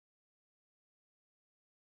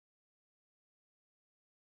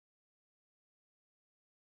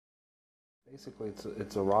Basically,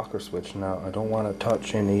 it's a rocker switch. Now, I don't want to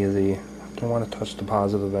touch the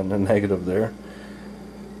positive and the negative there.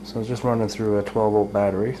 So it's just running through a 12-volt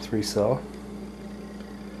battery, 3-cell.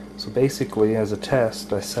 So basically, as a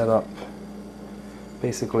test, I set up,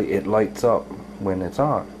 basically it lights up when it's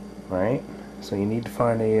on, right? So you need to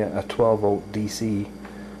find a 12-volt DC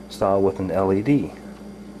style with an LED.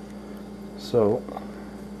 So,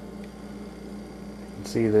 you can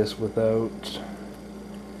see this without...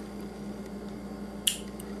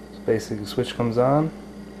 Basically, the switch comes on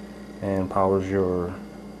and powers your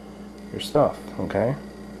stuff, okay?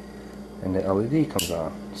 And the LED comes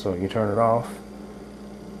on. So you turn it off,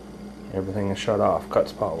 everything is shut off,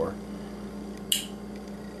 cuts power.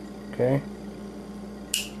 Okay?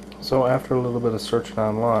 So after a little bit of searching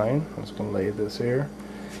online, I'm just going to lay this here.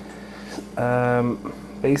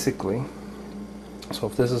 Basically, so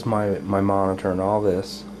if this is my monitor and all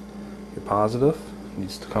this, your positive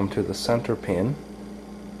needs to come to the center pin.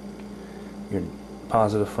 Your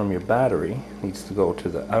positive from your battery needs to go to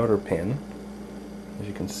the outer pin, as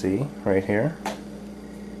you can see right here,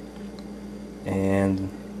 and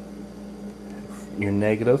your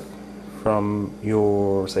negative from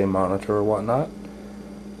your, say, monitor or whatnot,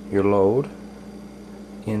 your load,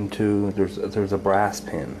 into there's a brass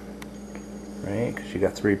pin, right? Because you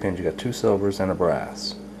got 3 pins, you got 2 silvers and a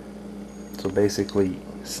brass. So basically,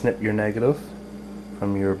 snip your negative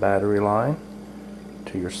from your battery line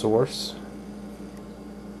to your source,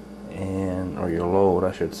 or your load,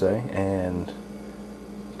 I should say, and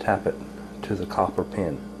tap it to the copper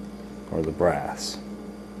pin or the brass.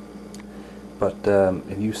 But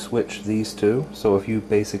if you switch these two, so if you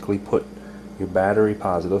basically put your battery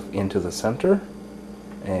positive into the center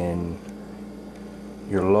and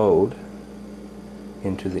your load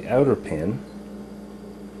into the outer pin,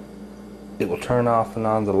 it will turn off and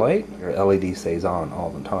on the light. Your LED stays on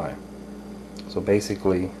all the time. So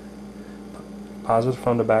basically, positive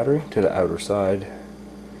from the battery to the outer side,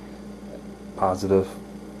 the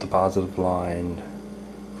positive line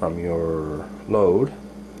from your load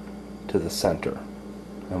to the center.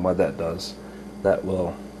 And what that does, that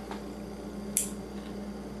will,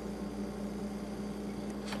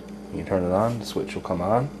 when you turn it on, the switch will come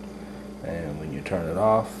on, and when you turn it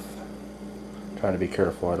off, trying to be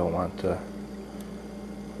careful, I don't want to,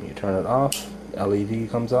 when you turn it off, LED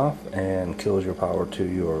comes off and kills your power to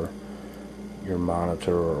your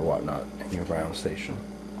monitor or whatnot in your ground station,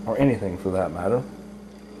 or anything for that matter.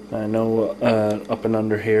 I know up and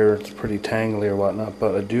under here it's pretty tangly or whatnot,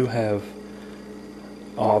 but I do have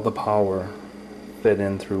all the power fed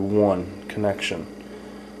in through one connection.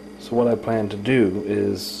 So what I plan to do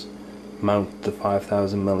is mount the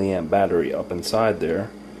 5000 milliamp battery up inside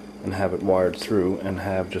there and have it wired through, and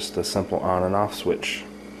have just a simple on and off switch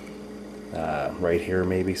right here,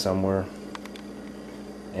 maybe somewhere,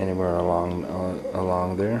 anywhere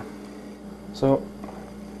along there. So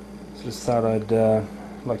just thought I'd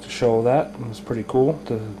like to show that. It was pretty cool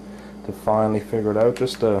to finally figure it out. I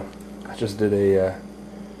just did a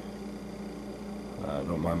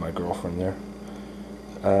don't mind my girlfriend there.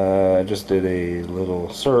 I just did a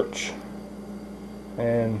little search,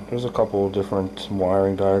 and there's a couple of different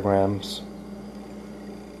wiring diagrams,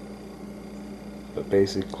 but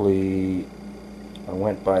basically I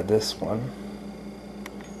went by this one.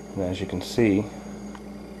 And as you can see,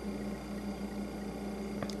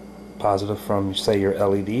 positive from, say, your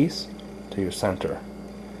LEDs to your center.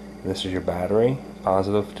 This is your battery,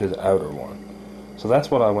 positive to the outer one. So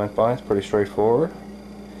that's what I went by. It's pretty straightforward.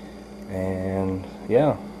 And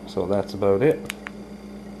yeah, so that's about it.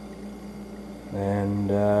 And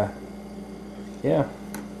yeah,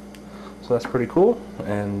 so that's pretty cool.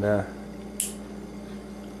 And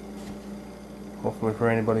hopefully for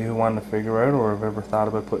anybody who wanted to figure out, or have ever thought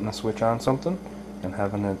about putting a switch on something and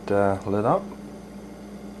having it lit up,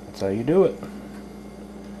 that's how you do it.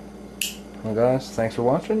 Well guys, thanks for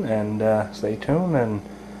watching, and stay tuned, and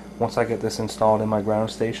once I get this installed in my ground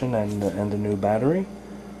station and the new battery,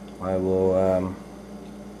 I will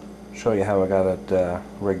show you how I got it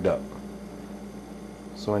rigged up.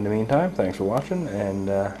 So in the meantime, thanks for watching, and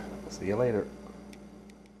see you later.